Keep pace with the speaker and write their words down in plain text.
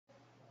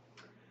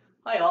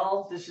Hi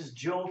all, this is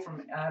Joe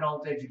from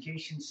Adult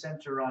Education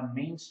Center on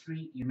Main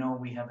Street. You know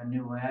we have a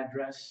new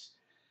address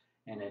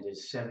and it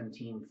is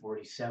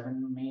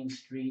 1747 Main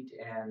Street,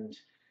 and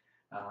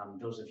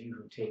those of you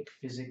who take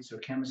physics or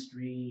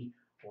chemistry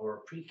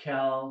or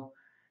pre-cal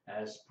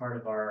as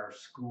part of our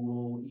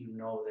school, you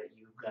know that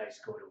you guys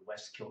go to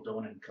West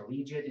Kildonan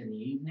Collegiate in the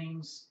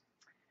evenings,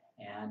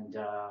 and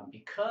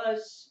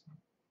because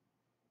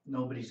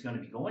nobody's going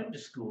to be going to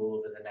school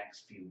over the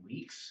next few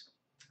weeks,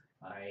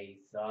 I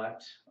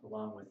thought,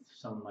 along with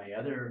some of my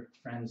other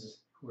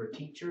friends who are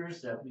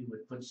teachers, that we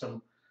would put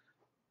some,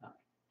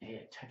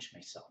 hey, I touched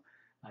myself,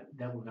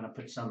 that we're going to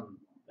put some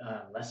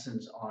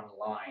lessons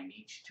online,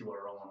 each to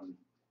our own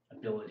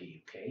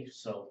ability, okay?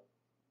 So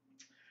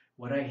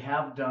what I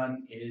have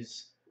done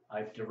is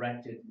I've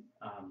directed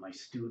my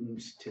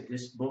students to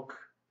this book.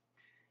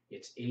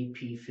 It's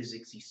AP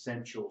Physics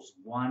Essentials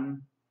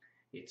 1.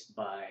 It's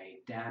by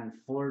Dan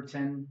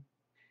Fullerton.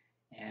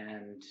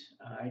 And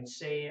I'd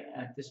say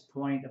at this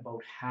point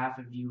about half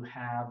of you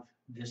have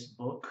this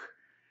book,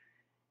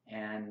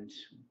 and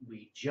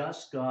we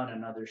just got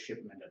another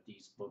shipment of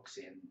these books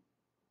in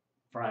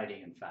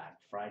Friday, in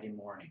fact, Friday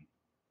morning.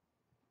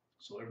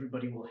 So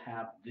everybody will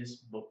have this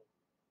book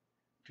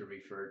to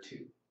refer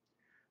to.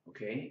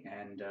 Okay,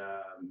 and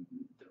the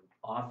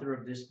author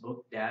of this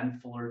book,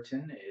 Dan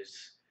Fullerton,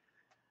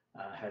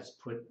 has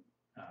put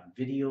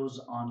videos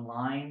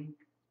online,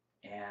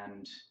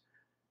 and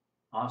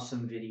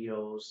awesome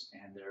videos,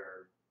 and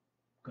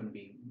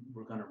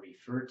we're going to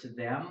refer to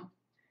them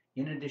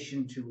in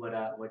addition to what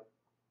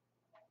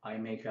I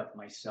make up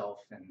myself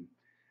and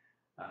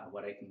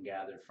what I can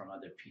gather from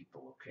other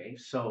people. Okay,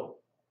 so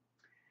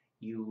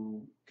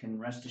you can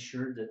rest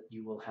assured that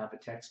you will have a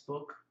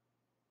textbook.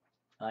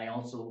 I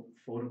also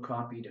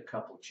photocopied a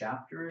couple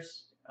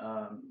chapters,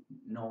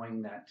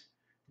 knowing that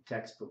the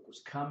textbook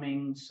was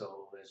coming,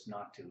 so as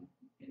not to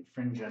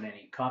infringe on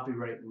any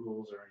copyright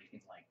rules or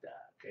anything like that.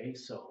 Okay,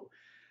 so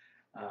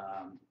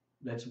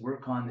let's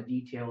work on the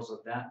details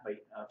of that,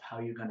 of how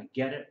you're going to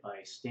get it,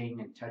 by staying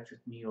in touch with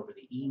me over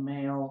the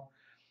email.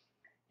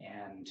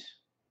 And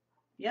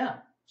yeah,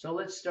 so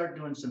let's start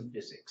doing some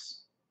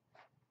physics.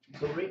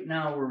 So right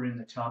now we're in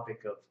the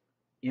topic of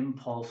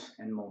impulse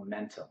and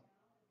momentum.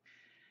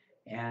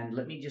 And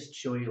let me just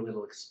show you a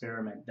little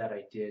experiment that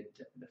I did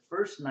the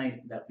first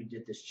night that we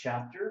did this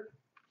chapter.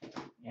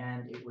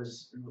 And it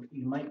was,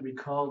 you might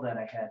recall that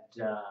I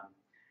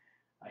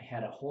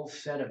had a whole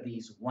set of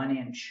these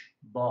 1-inch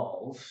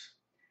balls,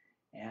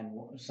 and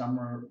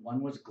one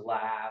was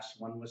glass,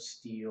 one was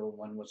steel,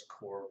 one was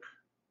cork,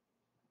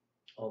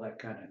 all that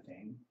kind of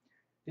thing.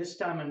 This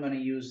time I'm going to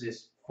use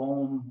this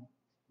foam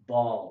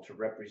ball to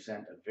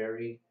represent a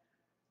very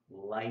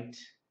light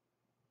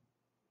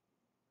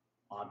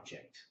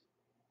object.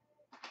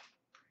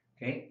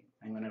 Okay,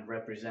 I'm going to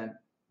represent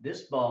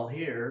this ball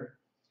here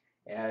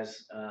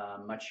as a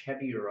much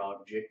heavier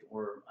object,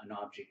 or an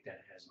object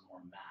that has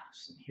more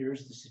mass. And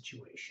here's the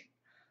situation.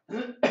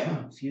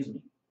 Excuse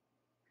me.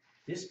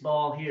 This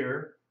ball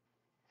here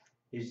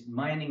is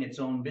minding its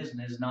own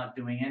business, not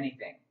doing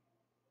anything.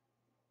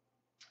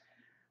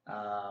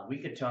 We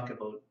could talk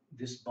about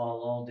this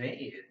ball all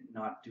day,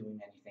 not doing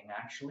anything,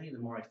 actually, the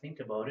more I think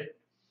about it.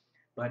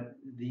 But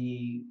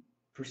the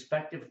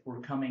perspective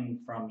we're coming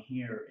from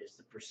here is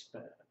the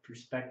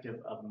perspective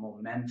of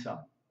momentum.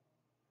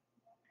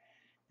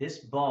 This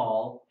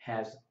ball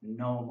has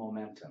no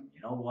momentum.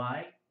 You know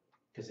why?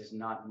 Because it's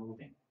not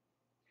moving.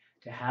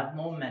 To have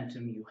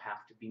momentum, you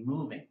have to be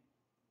moving.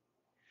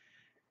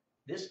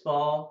 This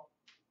ball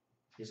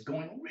is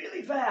going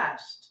really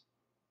fast.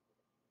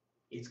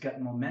 It's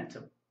got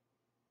momentum.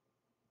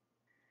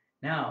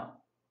 Now,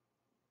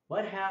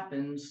 what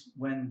happens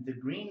when the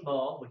green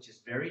ball, which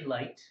is very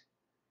light,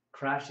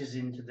 crashes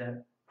into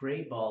the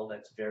gray ball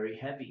that's very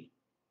heavy?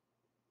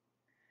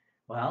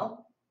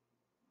 Well,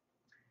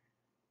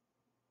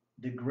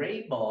 the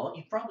gray ball,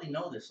 you probably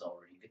know this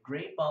already, the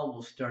gray ball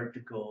will start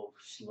to go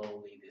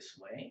slowly this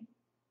way,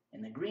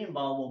 and the green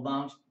ball will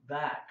bounce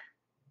back.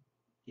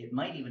 It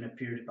might even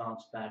appear to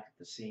bounce back at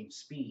the same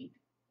speed.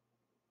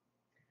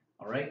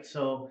 All right,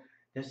 so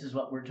this is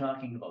what we're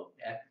talking about.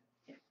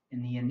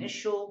 In the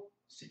initial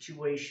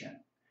situation,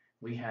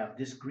 we have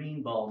this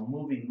green ball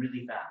moving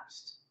really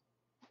fast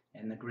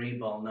and the gray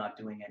ball not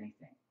doing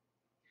anything.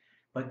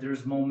 But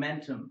there's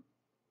momentum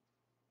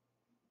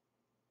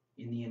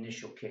in the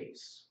initial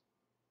case.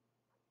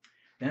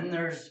 Then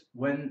there's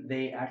when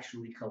they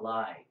actually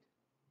collide.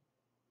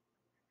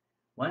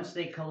 Once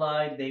they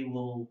collide, they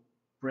will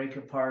break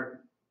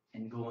apart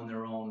and go in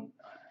their own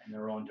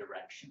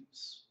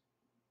directions.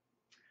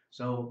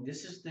 So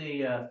this is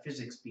the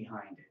physics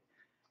behind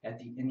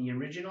it. In the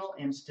original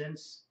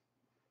instance,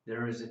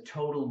 there is a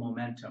total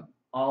momentum.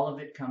 All of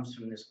it comes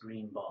from this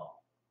green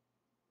ball.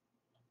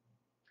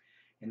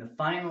 In the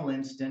final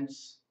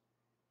instance,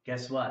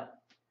 guess what?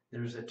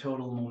 There's a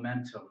total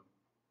momentum.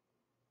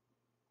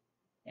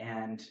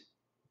 And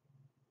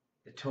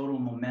the total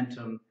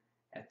momentum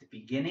at the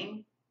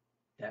beginning,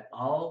 that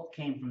all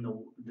came from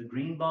the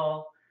green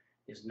ball,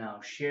 is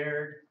now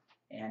shared.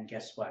 And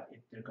guess what?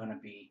 They're going to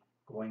be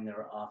going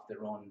off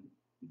their own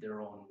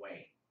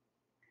way.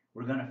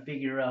 We're going to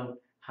figure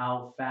out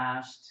how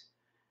fast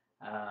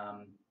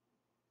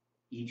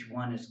each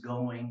one is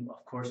going.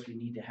 Of course, we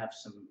need to have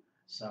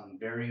some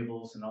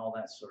variables and all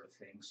that sort of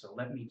thing. So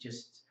let me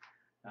just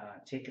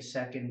take a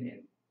second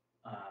and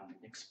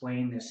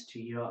explain this to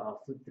you.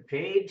 I'll flip the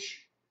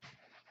page.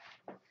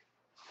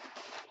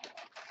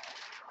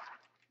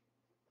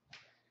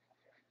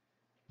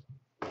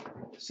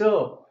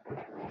 So,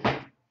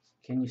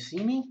 can you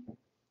see me?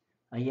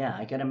 Yeah,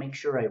 I gotta make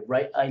sure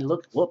I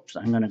look, whoops,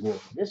 I'm gonna go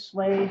this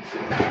way.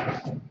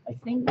 I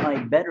think my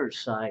better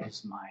side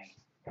is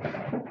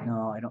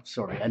no, I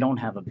don't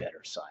have a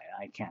better side.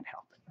 I can't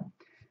help it.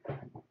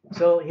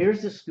 So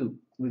here's the scoop.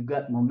 We've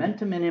got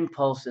momentum and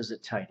impulse as a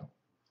title.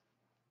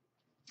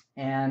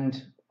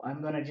 And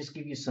I'm gonna just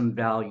give you some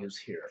values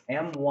here.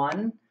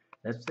 M1,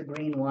 that's the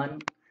green one,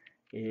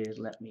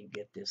 let me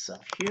get this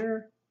up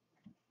here.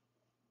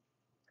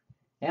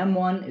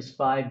 M1 is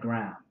 5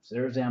 grams.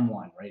 There's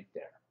M1 right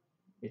there.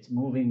 It's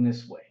moving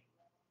this way.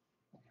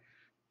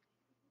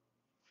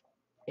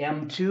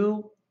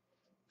 M2,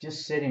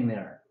 just sitting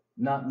there,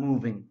 not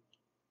moving.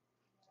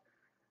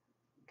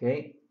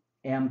 Okay,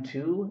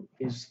 M2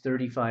 is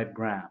 35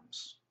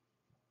 grams.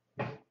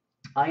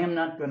 I am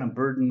not going to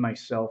burden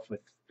myself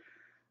with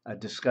a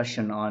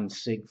discussion on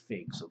sig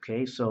figs,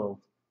 okay? So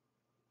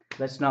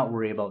let's not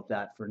worry about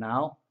that for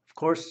now. Of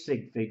course,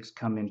 sig figs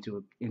come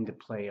into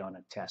play on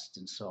a test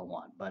and so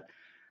on, but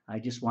I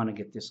just want to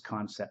get this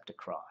concept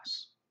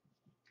across.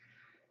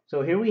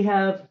 So here we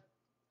have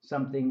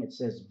something that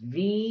says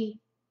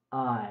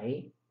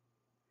VI,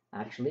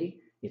 actually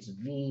it's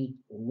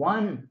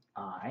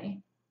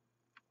V1I,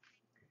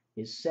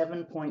 is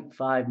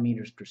 7.5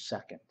 meters per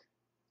second.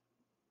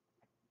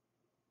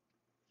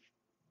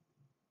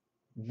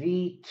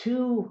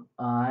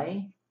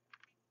 V2I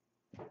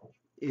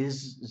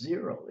is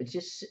 0. It's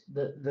just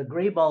the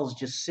gray ball is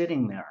just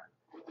sitting there.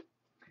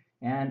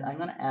 And I'm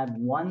going to add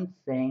one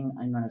thing.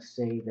 I'm going to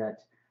say that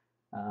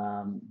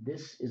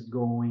this is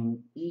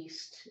going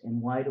east.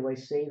 And why do I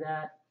say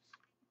that?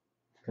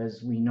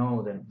 Because we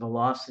know that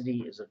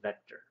velocity is a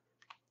vector.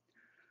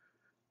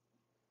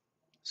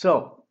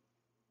 So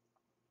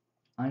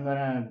I'm going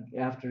to,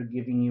 after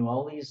giving you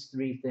all these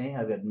three things,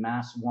 I've got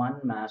mass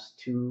 1, mass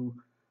 2,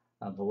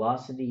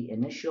 velocity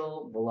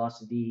initial,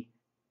 velocity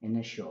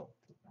initial.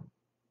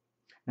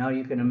 Now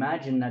you can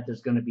imagine that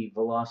there's going to be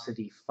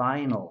velocity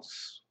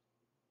finals.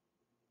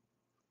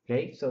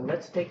 Okay, so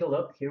let's take a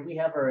look. Here we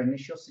have our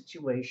initial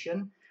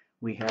situation.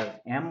 We have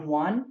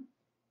M1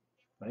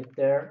 right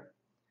there,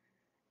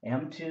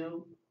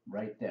 M2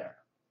 right there.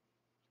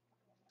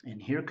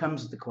 And here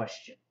comes the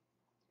question.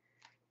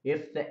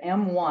 If the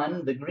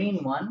M1, the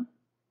green one,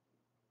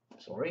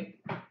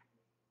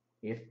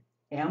 if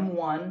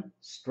M1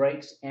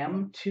 strikes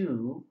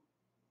M2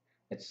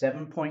 at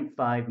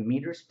 7.5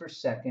 meters per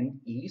second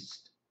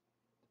east,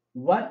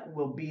 what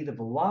will be the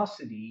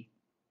velocity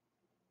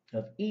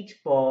of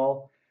each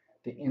ball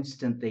the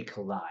instant they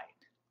collide?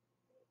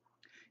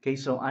 Okay,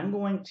 so I'm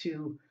going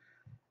to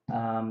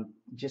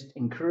just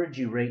encourage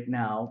you right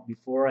now,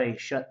 before I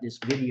shut this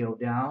video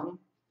down,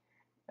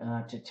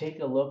 to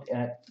take a look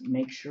at,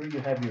 make sure you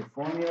have your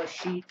formula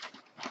sheet,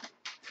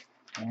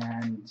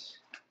 and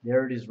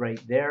there it is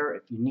right there.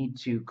 If you need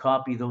to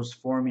copy those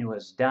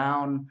formulas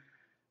down,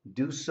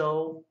 do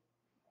so.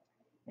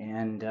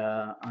 And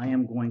I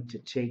am going to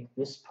take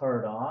this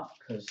part off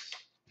because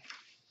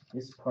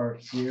this part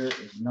here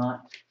is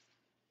not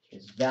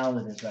as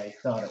valid as I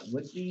thought it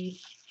would be.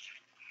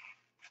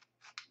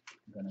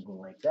 I'm going to go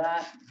like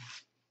that.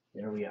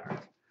 There we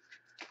are.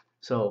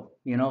 So,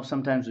 you know,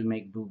 sometimes we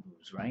make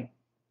boo-boos, right?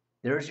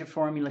 There's your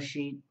formula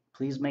sheet.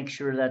 Please make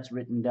sure that's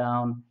written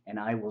down, and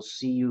I will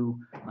see you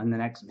on the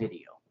next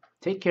video.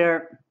 Take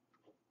care.